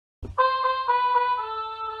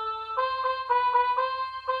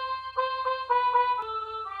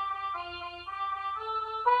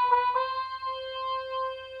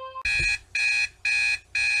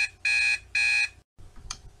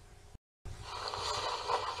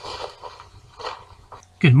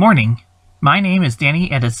Good morning. My name is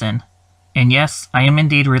Danny Edison, and yes, I am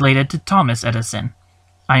indeed related to Thomas Edison.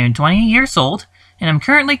 I am 20 years old, and I'm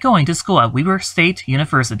currently going to school at Weber State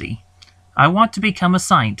University. I want to become a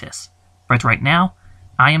scientist, but right now,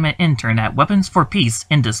 I am an intern at Weapons for Peace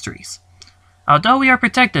Industries. Although we are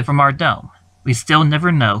protected from our dome, we still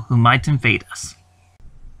never know who might invade us.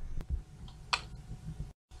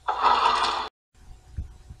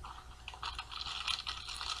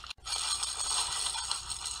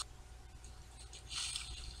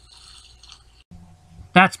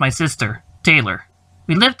 That's my sister, Taylor.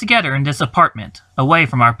 We live together in this apartment, away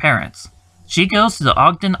from our parents. She goes to the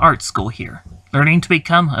Ogden Art School here, learning to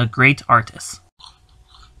become a great artist.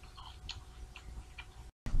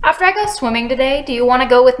 After I go swimming today, do you want to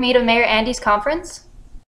go with me to Mayor Andy's conference?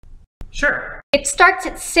 Sure. It starts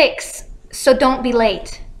at 6, so don't be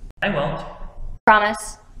late. I won't.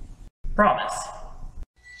 Promise? Promise.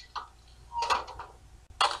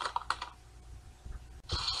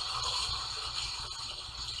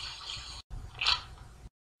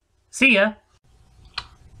 See ya.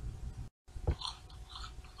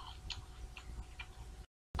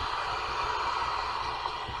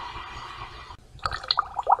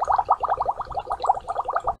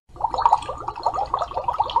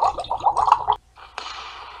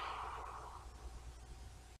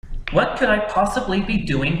 What could I possibly be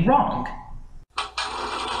doing wrong?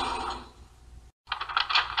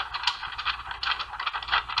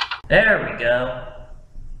 There we go.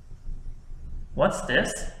 What's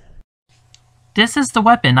this? This is the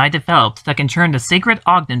weapon I developed that can turn the sacred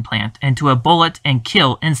Ogden plant into a bullet and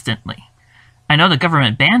kill instantly. I know the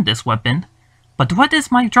government banned this weapon, but what is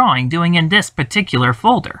my drawing doing in this particular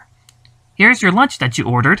folder? Here's your lunch that you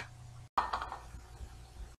ordered.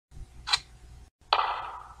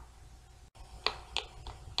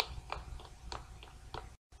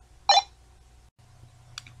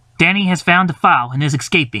 Danny has found the file and is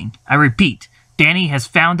escaping. I repeat, Danny has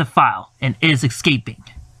found the file and is escaping.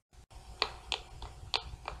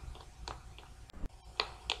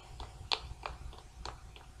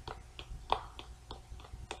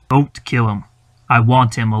 Don't kill him. I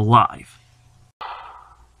want him alive.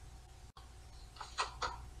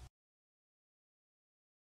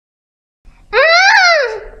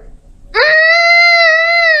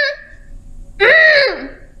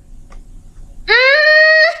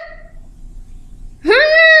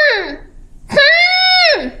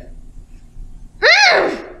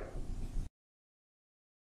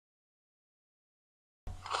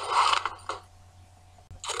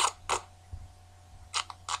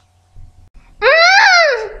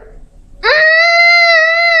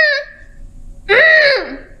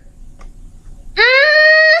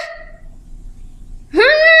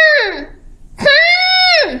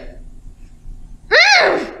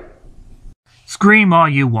 Scream all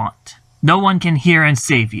you want. No one can hear and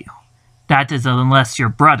save you. That is unless your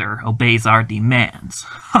brother obeys our demands.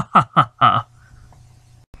 Ha ha ha ha.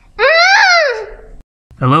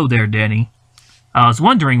 Hello there, Danny. I was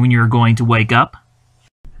wondering when you were going to wake up.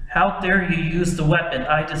 How dare you use the weapon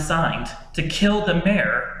I designed to kill the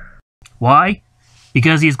mayor? Why?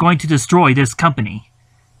 Because he is going to destroy this company.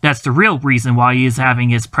 That's the real reason why he is having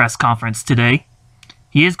his press conference today.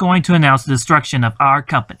 He is going to announce the destruction of our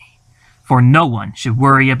company. For no one should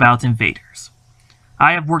worry about invaders.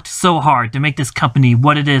 I have worked so hard to make this company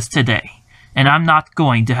what it is today, and I'm not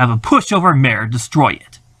going to have a pushover mayor destroy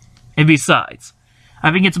it. And besides,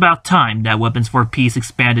 I think it's about time that Weapons for Peace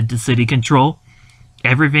expanded to city control.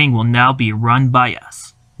 Everything will now be run by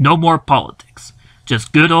us. No more politics,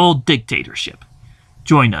 just good old dictatorship.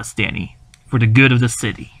 Join us, Danny, for the good of the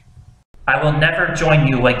city. I will never join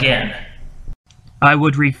you again. I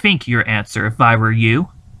would rethink your answer if I were you.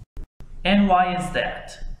 And why is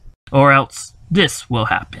that? Or else this will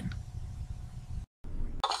happen.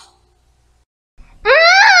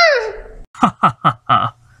 Ha ha ha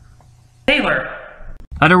ha. Taylor!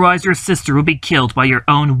 Otherwise your sister will be killed by your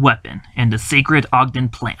own weapon and the sacred Ogden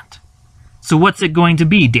plant. So what's it going to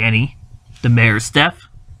be, Danny? The mayor's death?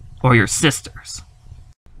 Or your sister's?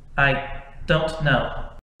 I don't know.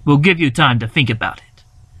 We'll give you time to think about it.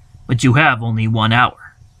 But you have only 1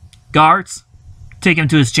 hour. Guards, take him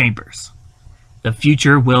to his chambers. The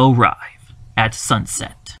future will arrive at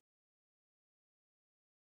sunset.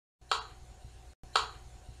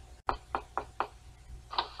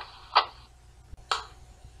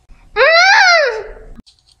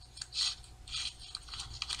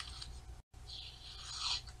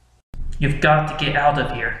 You've got to get out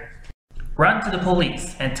of here. Run to the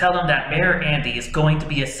police and tell them that Mayor Andy is going to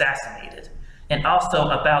be assassinated, and also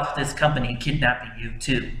about this company kidnapping you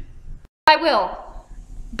too. I will.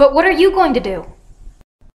 But what are you going to do?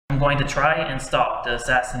 going to try and stop the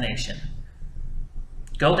assassination.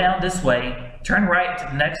 Go down this way, turn right to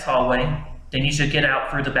the next hallway, then you should get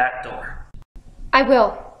out through the back door. I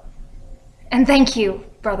will. And thank you,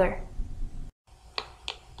 brother.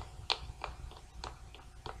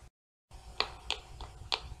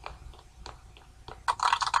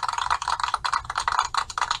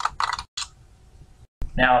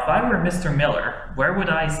 Now, if I were Mr. Miller, where would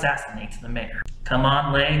I assassinate the mayor? Come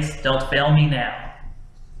on, legs, don't fail me now.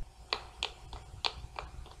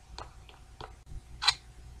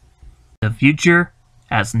 The future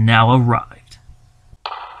has now arrived.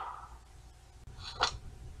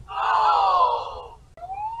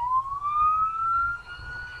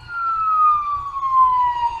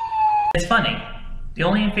 It's funny, the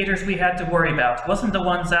only invaders we had to worry about wasn't the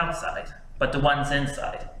ones outside, but the ones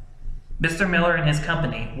inside. Mr. Miller and his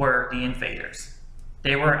company were the invaders.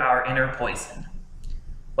 They were our inner poison.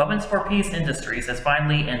 Weapons for Peace Industries has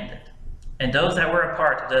finally ended, and those that were a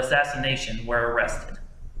part of the assassination were arrested.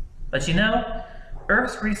 But you know,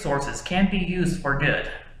 Earth's resources can be used for good,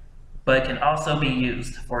 but it can also be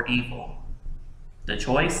used for evil. The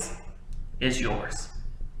choice is yours.